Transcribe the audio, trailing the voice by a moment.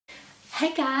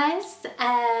Hey guys,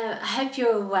 I hope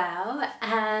you're well,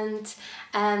 and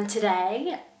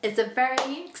today is a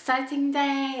very exciting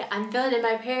day. I'm building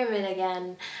my pyramid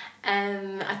again.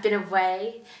 I've been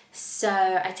away,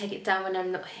 so I take it down when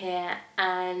I'm not here,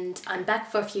 and I'm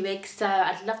back for a few weeks, so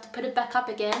I'd love to put it back up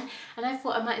again, and I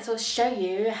thought I might as well show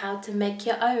you how to make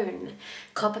your own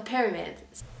copper pyramid.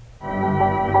 Feel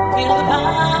the power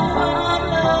of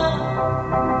love.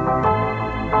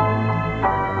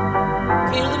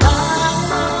 Feel the power of love.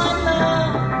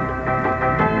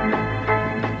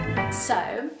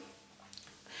 So,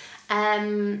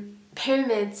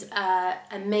 pyramids are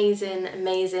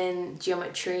amazing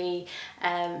geometry,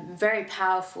 very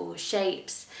powerful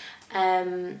shapes,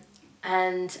 and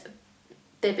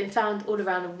they've been found all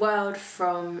around the world,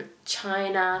 from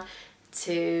China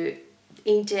to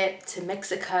Egypt to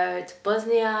Mexico to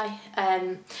Bosnia.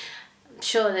 I'm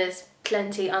sure there's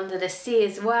plenty under the sea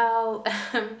as well.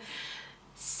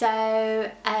 So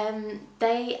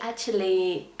they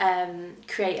actually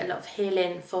create a lot of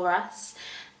healing for us.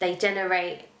 They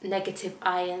generate negative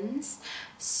ions,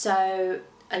 so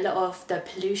a lot of the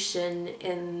pollution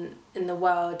in the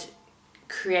world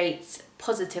creates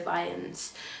positive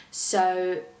ions.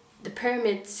 So the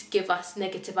pyramids give us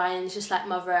negative ions, just like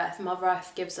Mother Earth. Mother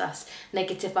Earth gives us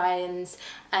negative ions.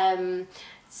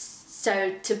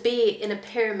 So to be in a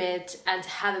pyramid and to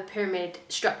have a pyramid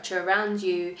structure around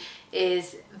you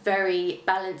is very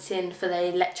balancing for the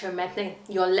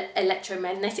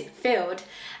electromagnetic field.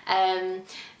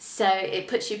 So it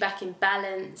puts you back in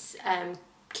balance,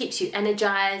 keeps you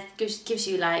energized, gives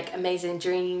you like amazing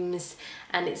dreams,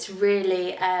 and it's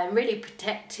really really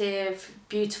protective,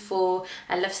 beautiful.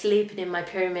 I love sleeping in my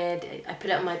pyramid. I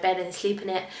put it on my bed and sleep in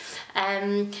it.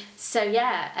 So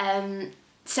yeah,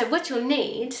 so what you'll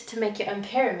need to make your own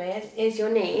pyramid is you'll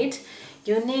need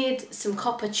some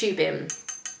copper tubing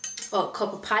or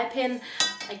copper piping.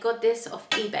 I got this off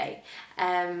eBay.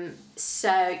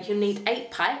 So you'll need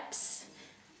 8 pipes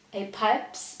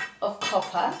of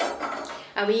copper,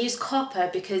 and we use copper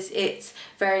because it's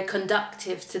very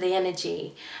conductive to the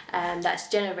energy that's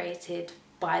generated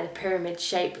by the pyramid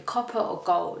shape. Copper or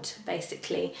gold,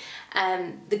 basically.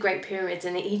 The Great Pyramids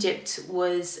in Egypt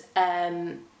was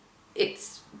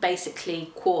it's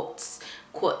basically quartz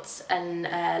and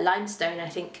limestone, I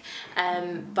think,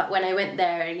 but when I went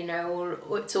there, you know,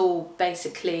 it's all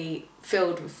basically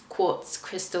filled with quartz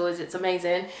crystals. It's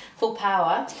amazing, full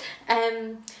power.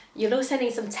 You'll also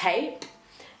need some tape,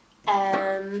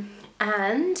 and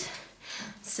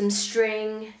some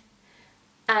string,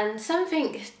 and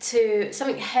something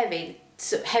heavy,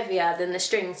 heavier than the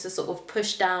strings, to sort of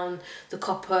push down the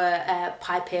copper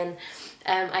piping.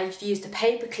 I've used a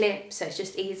paper clip, so it's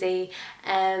just easy,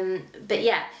 but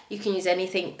yeah, you can use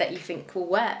anything that you think will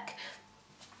work.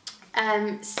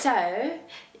 So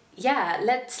yeah,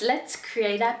 let's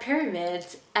create our pyramid.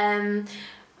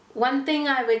 One thing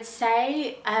I would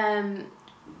say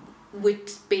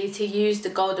would be to use the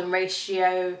golden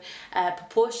ratio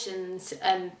proportions,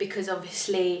 because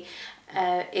obviously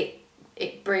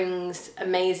it brings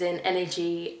amazing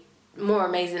energy, more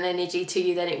amazing energy to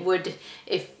you than it would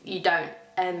if you don't.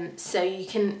 So you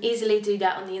can easily do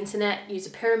that on the internet. Use a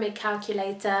pyramid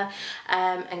calculator,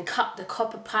 and cut the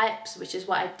copper pipes, which is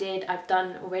what I did. I've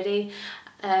done already.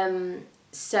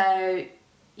 So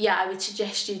yeah, I would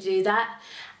suggest you do that.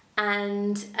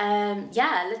 And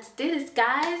yeah, let's do this,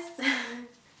 guys.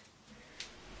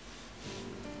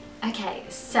 Okay,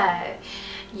 so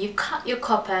you've cut your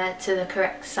copper to the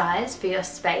correct size for your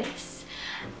space,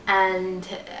 and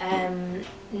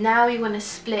now we want to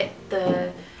split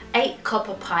the 8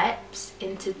 copper pipes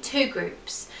into 2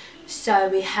 groups. So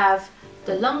we have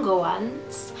the longer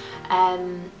ones,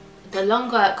 the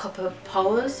longer copper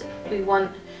poles, we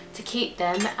want to keep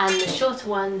them, and the shorter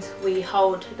ones we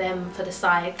hold them for the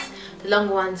sides. The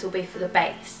longer ones will be for the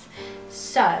base.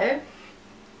 So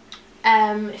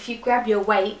if you grab your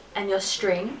weight and your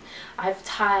string, I've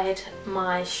tied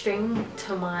my string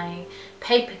to my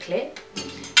paper clip,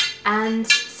 and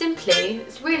simply,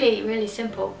 it's really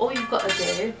simple. All you've got to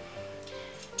do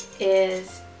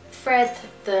is thread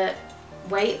the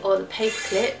weight or the paper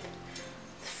clip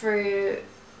through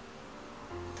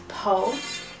the pole.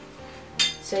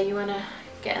 So you want to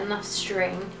get enough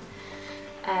string,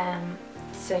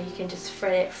 so you can just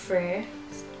thread it through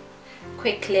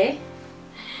quickly.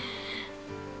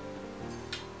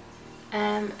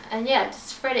 And yeah,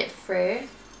 just thread it through.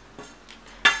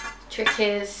 Trick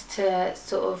is to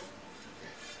sort of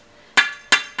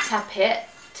tap it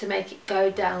to make it go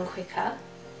down quicker.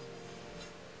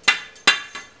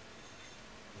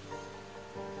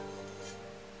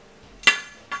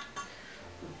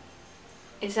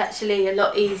 it's actually a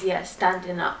lot easier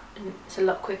standing up, and it's a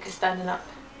lot quicker standing up.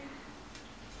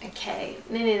 Okay,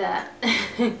 nearly there.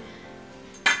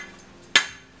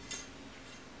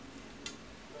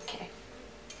 Okay.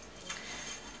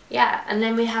 Yeah, and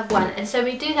then we have one, and so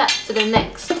we do that for the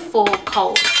next 4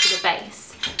 poles to the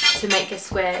base to make a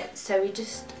square. So we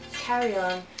just carry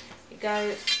on. You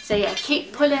go. So yeah,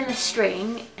 keep pulling the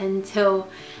string until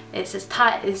it's as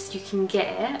tight as you can get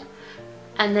it,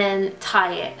 and then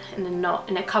tie it in a knot,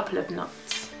 in a couple of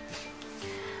knots.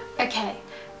 Okay.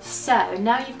 So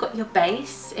now you've got your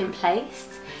base in place,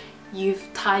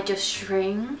 you've tied your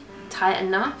string tight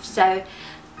enough so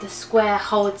the square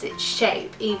holds its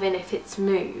shape even if it's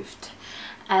moved.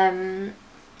 And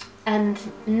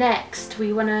next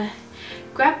we want to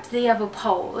grab the other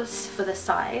poles for the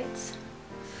sides.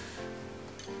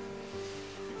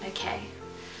 Okay,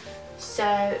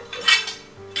 so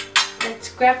let's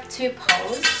grab 2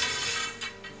 poles.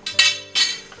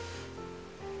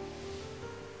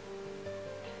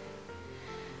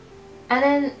 And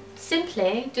then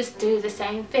simply just do the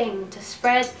same thing to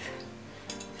spread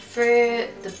through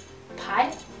the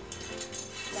pipe.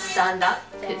 Stand up,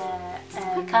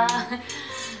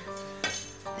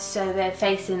 so they're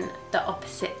facing the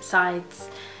opposite sides,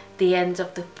 the ends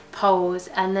of the poles,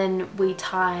 and then we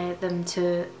tie them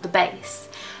to the base.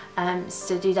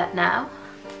 So do that now.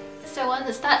 So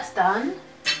once that's done,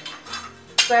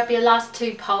 grab your last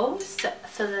 2 poles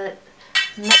for the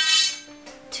next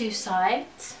 2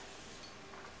 sides.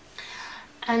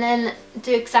 And then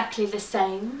do exactly the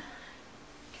same.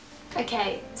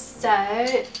 Okay,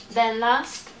 so then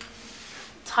last,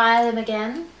 tie them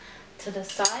again to the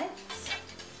sides.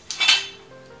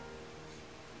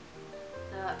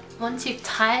 Once you've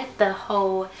tied the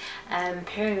whole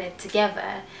pyramid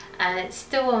together and it's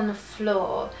still on the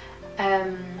floor,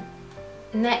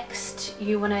 next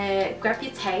you want to grab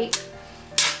your tape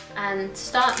and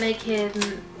start making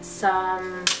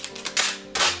some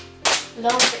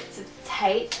long bits of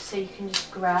tape so you can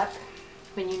just grab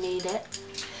when you need it.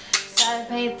 So I've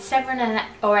made 7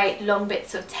 or 8 long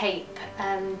bits of tape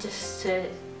just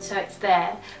so it's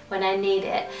there when I need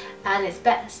it, and it's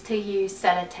best to use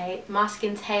sellotape.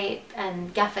 Masking tape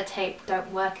and gaffer tape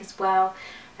don't work as well.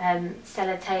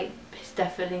 Sellotape has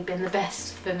definitely been the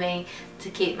best for me to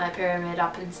keep my pyramid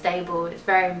up and stable. It's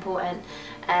very important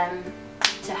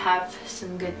to have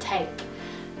some good tape.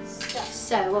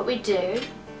 So what we do,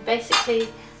 basically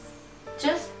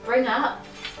just bring up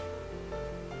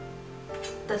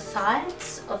the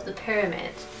sides of the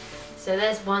pyramid. So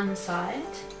there's one side,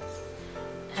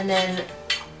 and then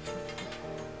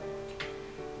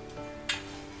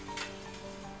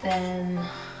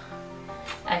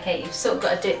okay, you've sort of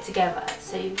got to do it together,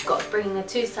 so you've got to bring the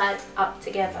 2 sides up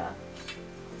together,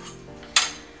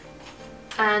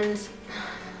 and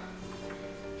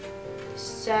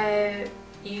so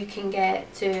you can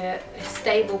get to a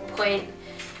stable point.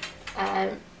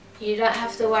 You don't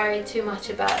have to worry too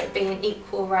much about it being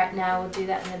equal right now. We'll do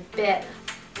that in a bit.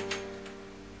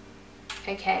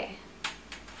 Okay,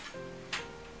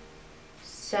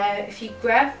 so if you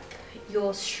grab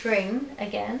your string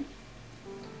again,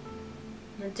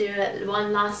 we'll do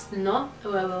one last knot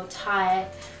where we'll tie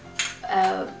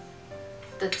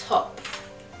the top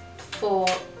 4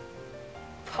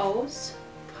 poles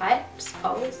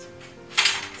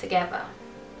together.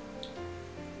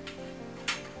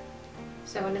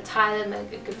 So I'm going to tie them a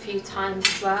good few times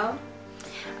as well.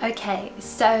 Okay,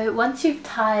 so once you've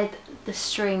tied the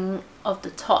string of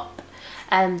the top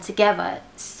together,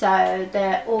 so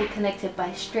they're all connected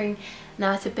by string,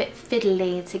 now it's a bit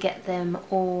fiddly to get them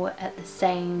all at the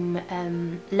same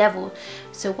level.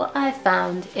 So what I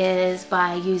found is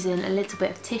by using a little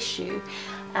bit of tissue,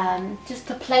 just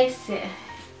to place it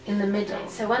in the middle.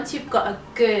 So once you've got a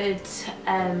good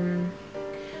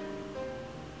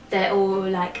they're all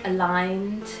like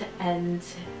aligned and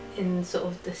in sort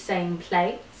of the same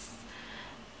place,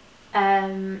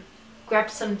 grab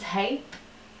some tape,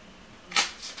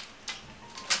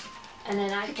 and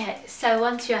then okay, so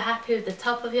once you're happy with the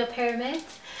top of your pyramid,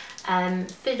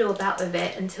 fiddle about with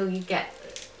it until you get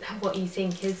what you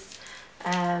think is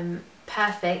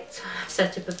perfect. I'm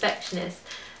such a perfectionist,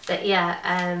 but yeah,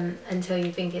 until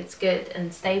you think it's good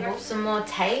and stable. Grab some more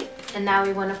tape, and now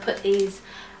we want to put these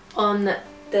on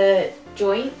the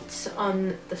joints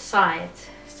on the side.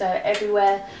 So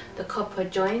everywhere the copper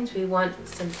joins, we want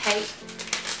some tape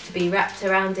to be wrapped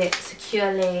around it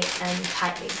securely and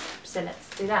tightly. So let's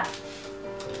do that.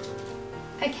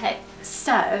 Okay,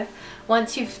 so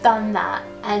once you've done that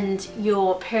and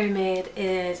your pyramid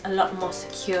is a lot more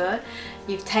secure,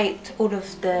 you've taped all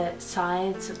of the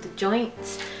sides of the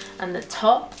joints and the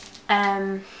top,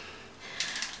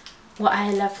 what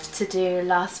I love to do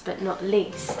last but not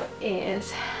least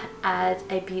is add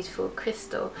a beautiful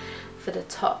crystal for the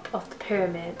top of the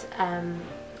pyramid. I'm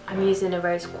using a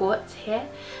rose quartz here,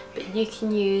 but you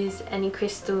can use any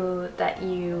crystal that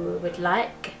you would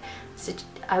like. So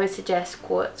I would suggest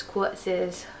quartz. Quartz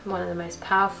is one of the most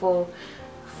powerful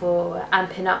for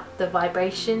amping up the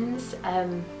vibrations.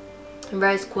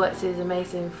 Rose quartz is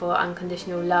amazing for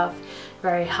unconditional love,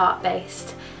 very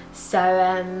heart-based.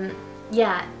 So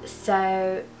yeah,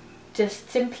 so just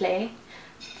simply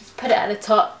just put it at the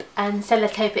top and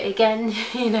sellotape it again.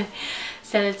 You know,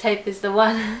 sellotape is the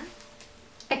one.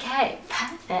 Okay,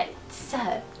 perfect.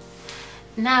 So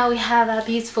now we have our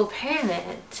beautiful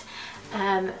pyramid.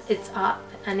 It's up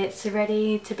and it's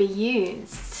ready to be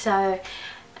used. So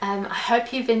I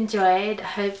hope you've enjoyed. I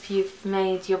hope you've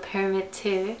made your pyramid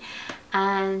too,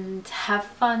 and have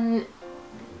fun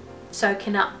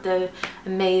soaking up the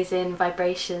amazing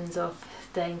vibrations of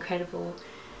the incredible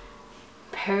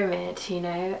pyramid, you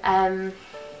know.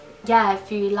 Yeah,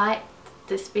 if you liked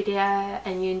this video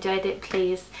and you enjoyed it,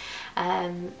 please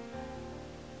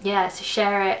yeah, so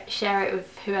share it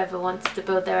with whoever wants to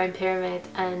build their own pyramid.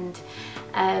 And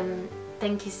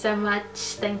thank you so much.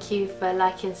 Thank you for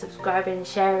liking, subscribing,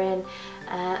 sharing.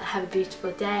 Have a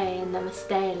beautiful day, and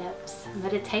namaste, loves.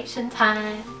 Meditation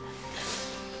time.